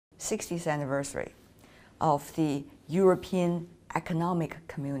60th anniversary of the European Economic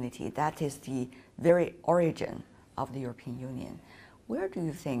Community. That is the very origin of the European Union. Where do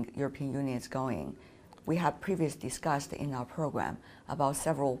you think European Union is going? We have previously discussed in our program about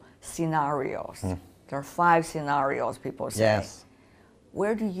several scenarios. There are 5 scenarios, people say. Yes.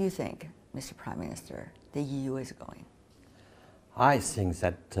 Where do you think, Mr. Prime Minister, the EU is going? I think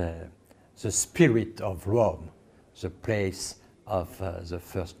that the spirit of Rome, the place of the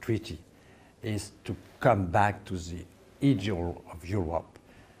first treaty, is to come back to the ideal of Europe,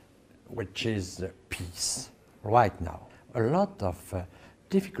 which is peace right now. A lot of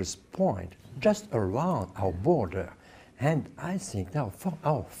difficult points just around our border, and I think now for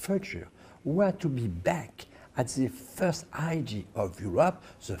our future, we are to be back at the first idea of Europe.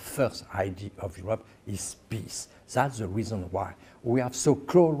 The first idea of Europe is peace. That's the reason why we have so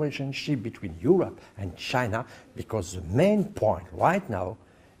close relationship between Europe and China, because the main point right now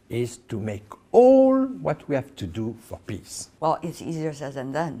is to make all what we have to do for peace. Well, it's easier said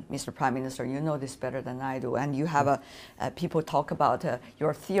than done, Mr. Prime Minister. You know this better than I do. And you have people talk about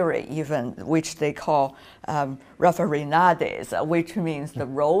your theory even, which they call Raffarinades, which means the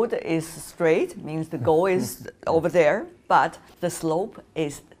road is straight, means the goal is over there, but the slope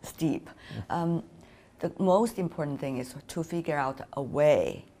is steep. The most important thing is to figure out a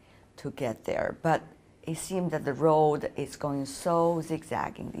way to get there. But it seems that the road is going so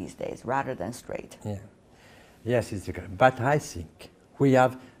zigzagging these days rather than straight. Yeah. Yes, it's good. But I think we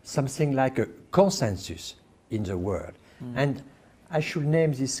have something like a consensus in the world. And I should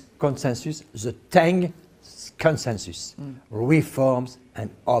name this consensus the Tang consensus, reforms and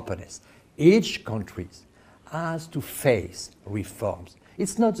openness. Each country has to face reforms.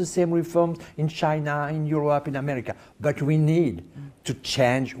 It's not the same reforms in China, in Europe, in America, but we need to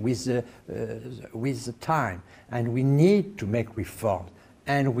change with the time, and we need to make reforms,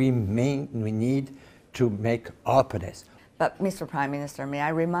 and we need to make openness. But Mr. Prime Minister, may I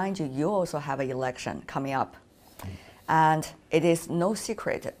remind you, you also have an election coming up. And it is no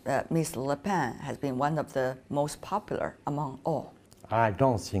secret that Ms. Le Pen has been one of the most popular among all. I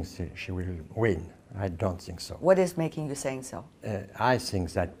don't think she will win. I don't think so. What is making you saying so? I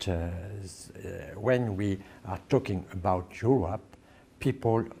think that when we are talking about Europe,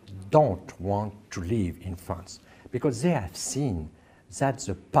 people don't want to live in France because they have seen that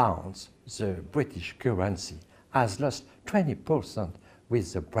the pounds, the British currency, has lost 20%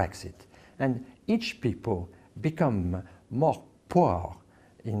 with the Brexit. And each people become more poor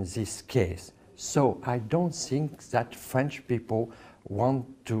in this case. So I don't think that French people want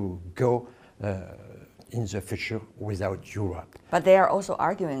to go in the future without Europe. But they are also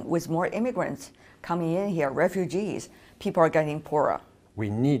arguing with more immigrants coming in here, refugees, people are getting poorer.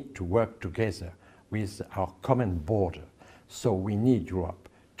 We need to work together with our common border. So we need Europe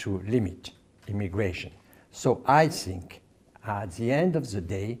to limit immigration. So I think at the end of the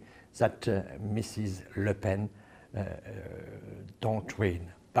day that Mrs. Le Pen don't win.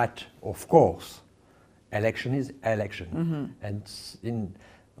 But of course, election is election. And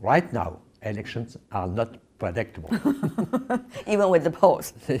right now, elections are not predictable. Even with the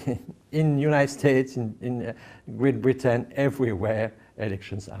polls. In the United States, in Great Britain, everywhere,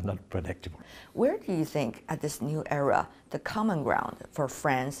 elections are not predictable. Where do you think, at this new era, the common ground for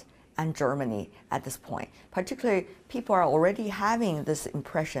France and Germany at this point? Particularly, people are already having this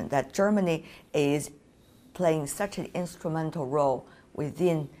impression that Germany is playing such an instrumental role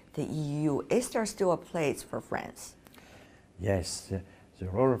within the EU. Is there still a place for France? Yes. The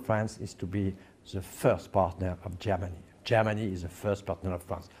role of France is to be the first partner of Germany. Germany is the first partner of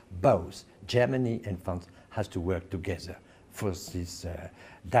France. Both Germany and France has to work together for this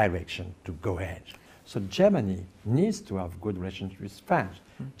direction to go ahead. So Germany needs to have good relations with France.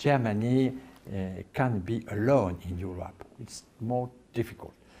 Germany can't be alone in Europe. It's more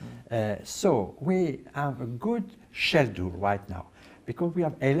difficult. So we have a good schedule right now because we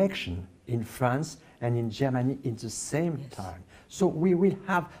have election in France and in Germany at the same time. So we will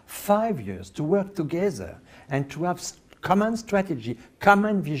have 5 years to work together and to have common strategy,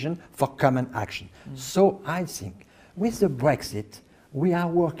 common vision for common action. So I think with the Brexit, we are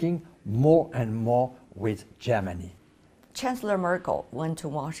working more and more with Germany. Chancellor Merkel went to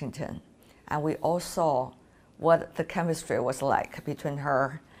Washington, and we all saw what the chemistry was like between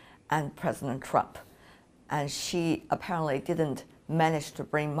her and President Trump. And she apparently didn't manage to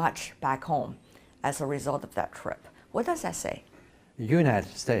bring much back home as a result of that trip. What does that say?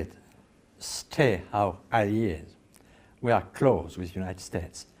 United States stay our allies. We are close with United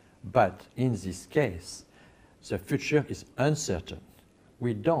States, but in this case, the future is uncertain.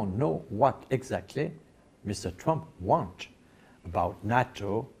 We don't know what exactly Mr. Trump wants about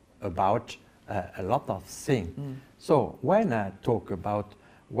NATO about a lot of things. So when I talk about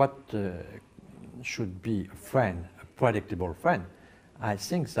what should be a friend, a predictable friend, I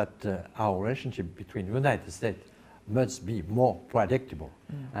think that our relationship between the United States must be more predictable.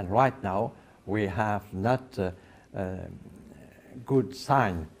 And right now, we have not good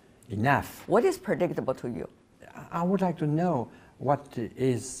sign enough. What is predictable to you? I would like to know what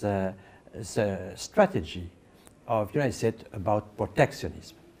is the strategy of the United States about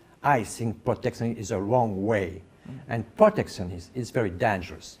protectionism. I think protectionism is a wrong way, and protectionism is very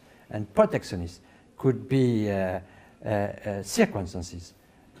dangerous. And protectionism could be circumstances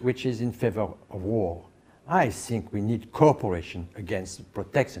which is in favor of war. I think we need cooperation against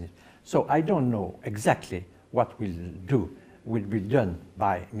protectionism. So I don't know exactly what will be done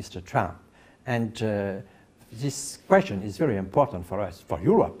by Mr. Trump. And this question is very important for us, for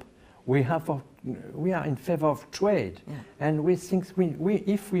Europe. We are in favor of trade, and we think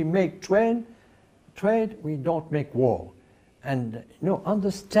if we make trade, we don't make war. And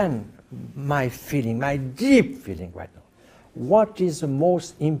understand my feeling, my deep feeling right now. What is the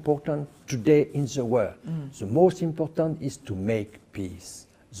most important today in the world? The most important is to make peace.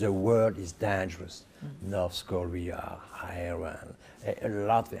 The world is dangerous. North Korea, Iran, a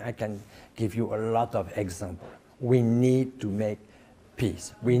lot. I can give you a lot of examples. We need to make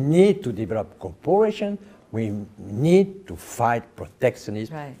peace. We need to develop cooperation. We need to fight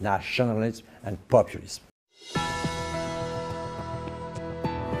protectionism, nationalism, and populism.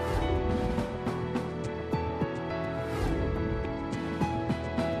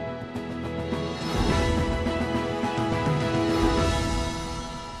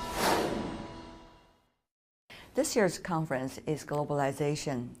 This year's conference is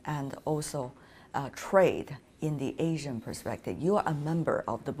globalization and also trade in the Asian perspective. You are a member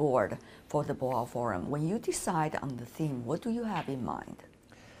of the board for the Boao Forum. When you decide on the theme, what do you have in mind?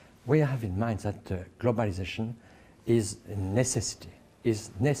 We have in mind that globalization is a necessity,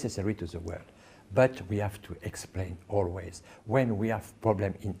 is necessary to the world. But we have to explain always, when we have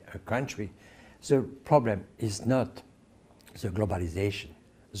problem in a country, the problem is not the globalization.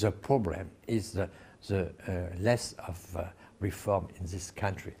 The problem is the less of reform in this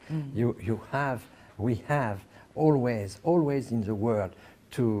country. We have always in the world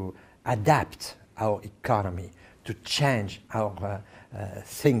to adapt our economy, to change our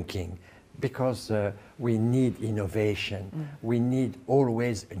thinking, because we need innovation. We need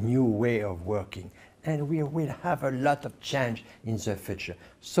always a new way of working, and we will have a lot of change in the future.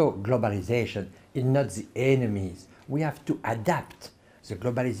 So globalization is not the enemies. We have to adapt the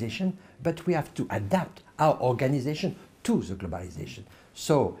globalization, but we have to adapt our organization to the globalization.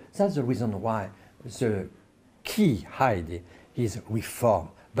 So that's the reason why the key idea is reform,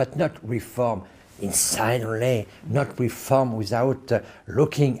 but not reform inside only, not reform without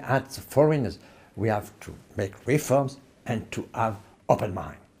looking at the foreigners. We have to make reforms and to have open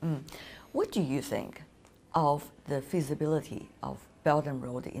mind. What do you think of the feasibility of Belt and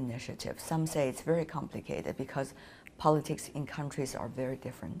Road Initiative? Some say it's very complicated because politics in countries are very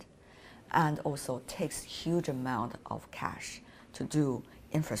different, and also takes huge amount of cash to do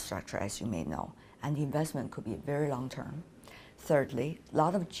infrastructure, as you may know, and the investment could be very long term. Thirdly, a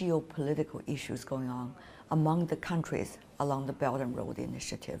lot of geopolitical issues going on among the countries along the Belt and Road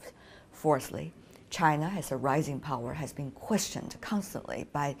Initiative. Fourthly, China as a rising power has been questioned constantly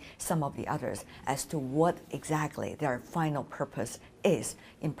by some of the others as to what exactly their final purpose is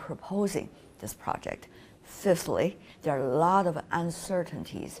in proposing this project. Fifthly, there are a lot of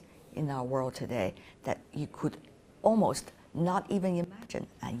uncertainties in our world today that you could almost not even imagine,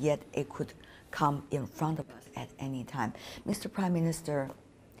 and yet it could come in front of us at any time. Mr. Prime Minister,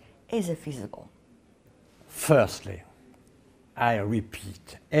 is it feasible? Firstly, I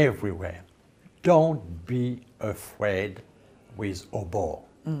repeat everywhere, don't be afraid with OBOR.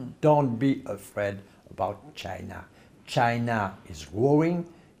 Don't be afraid about China. China is growing.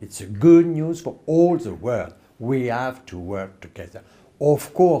 It's a good news for all the world. We have to work together.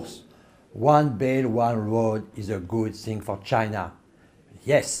 Of course, one Belt, one road is a good thing for China.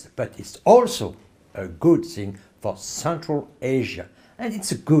 Yes, but it's also a good thing for Central Asia. And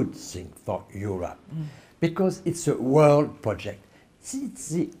it's a good thing for Europe. Because it's a world project. It's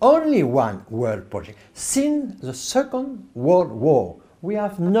the only one world project. Since the Second World War, we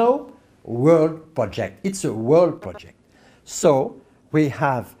have no world project. It's a world project. So we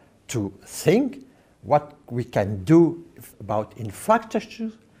have to think what we can do about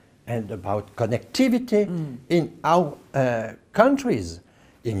infrastructure and about connectivity in our countries.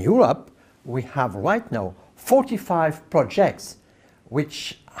 In Europe, we have right now 45 projects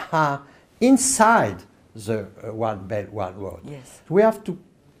which are inside the One Belt, One Road. Yes. We have to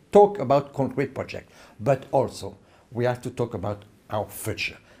talk about concrete projects, but also we have to talk about our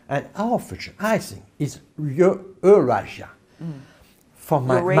future. And our future, I think, is Eurasia. For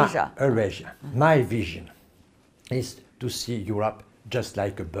Eurasia. My vision is to see Europe just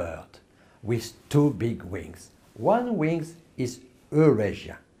like a bird with two big wings. One wing is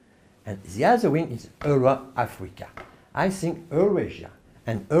Eurasia, and the other wing is Euro-Africa. I think Eurasia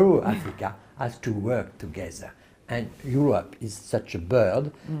and Euro-Africa has to work together. And Europe is such a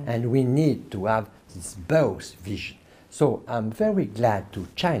bird, and we need to have this both vision. So I'm very glad to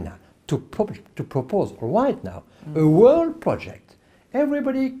China to propose right now a world project.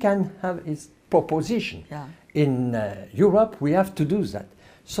 Everybody can have his proposition. Yeah. In Europe, we have to do that.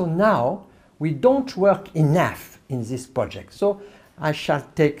 So now we don't work enough in this project. So I shall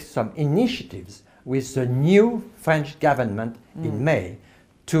take some initiatives with the new French government in May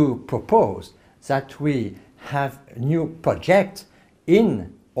to propose that we have new projects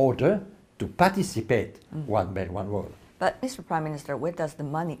in order to participate One Belt, One Road. But Mr. Prime Minister, where does the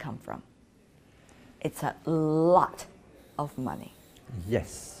money come from? It's a lot of money.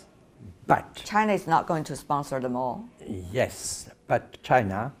 Yes, but China is not going to sponsor them all. yes, but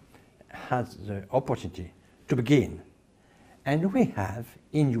China has the opportunity to begin. And we have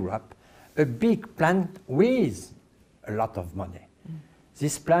in Europe a big plan with a lot of money.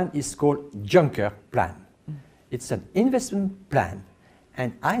 This plan is called Juncker Plan. It's an investment plan,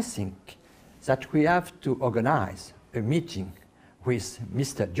 and I think that we have to organize a meeting with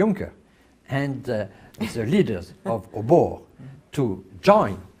Mr. Juncker and the leaders of OBOR to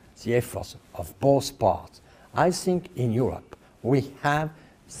join the efforts of both parts. I think in Europe we have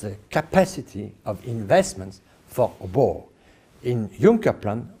the capacity of investments for OBOR. In Juncker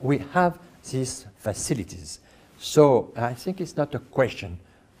Plan we have these facilities. So I think it's not a question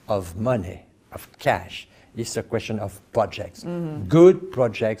of money, of cash. It's a question of projects. Good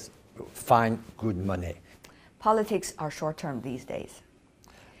projects find good money. Politics are short-term these days.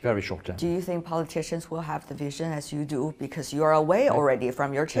 Very short term. Do you think politicians will have the vision as you do, because you're away already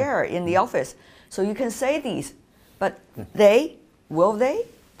from your chair in the office? So you can say these, but will they?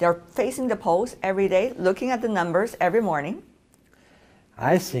 They're facing the polls every day, looking at the numbers every morning.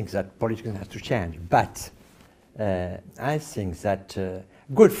 I think that politics has to change, but I think that a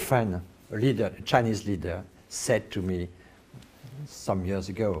good friend, a Chinese leader, said to me some years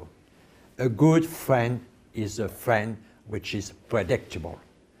ago, a good friend is a friend which is predictable.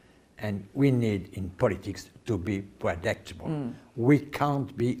 And we need in politics to be predictable. We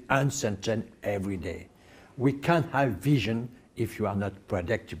can't be uncertain every day. We can't have vision if you are not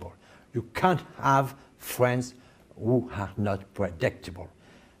predictable. You can't have friends who are not predictable.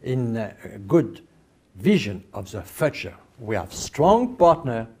 In a good vision of the future, we have strong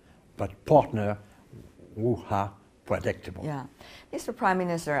partner, but partner who are predictable. Yeah. Mr. Prime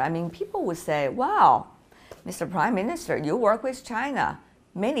Minister, I mean, people would say, wow, Mr. Prime Minister, you work with China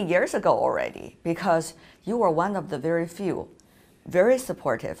many years ago already, because you were one of the very few very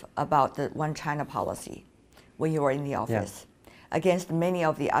supportive about the One China policy when you were in the office, against many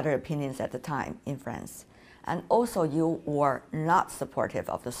of the other opinions at the time in France. And also you were not supportive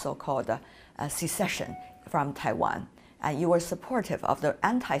of the so-called secession from Taiwan. And you were supportive of the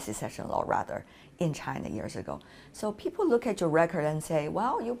anti-secession law, rather, in China years ago. So people look at your record and say,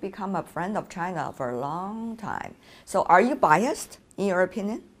 well, you've become a friend of China for a long time. So are you biased, in your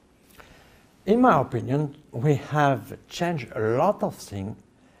opinion? In my opinion, we have changed a lot of things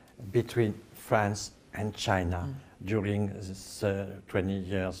between France and China during this 20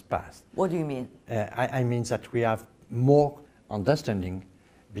 years past. What do you mean? I mean that we have more understanding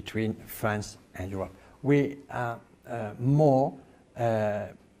between France and Europe. We are more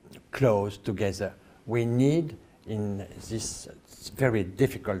close together. We need, in this very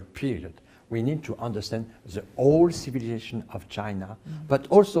difficult period, we need to understand the whole civilization of China, but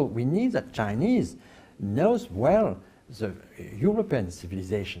also we need that Chinese knows well the European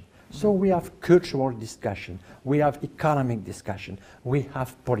civilization. So we have cultural discussion, we have economic discussion, we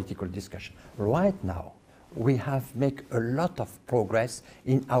have political discussion. Right now, we have made a lot of progress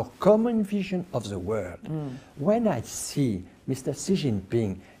in our common vision of the world. When I see Mr. Xi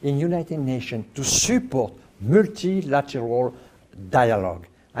Jinping in United Nations to support multilateral dialogue,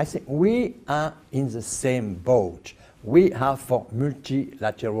 I think we are in the same boat. We are for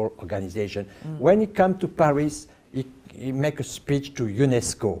multilateral organization. When he comes to Paris, he makes a speech to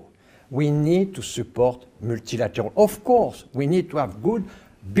UNESCO. We need to support multilateral. Of course, we need to have good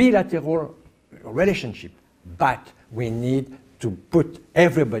bilateral relationship, but we need to put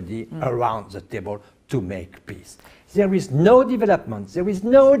everybody around the table to make peace. There is no development, there is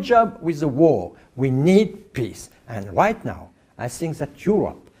no job with the war. We need peace. And right now, I think that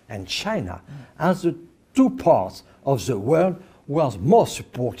Europe and China as the two parts of the world who are more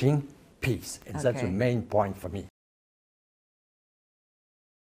supporting peace. And that's the main point for me.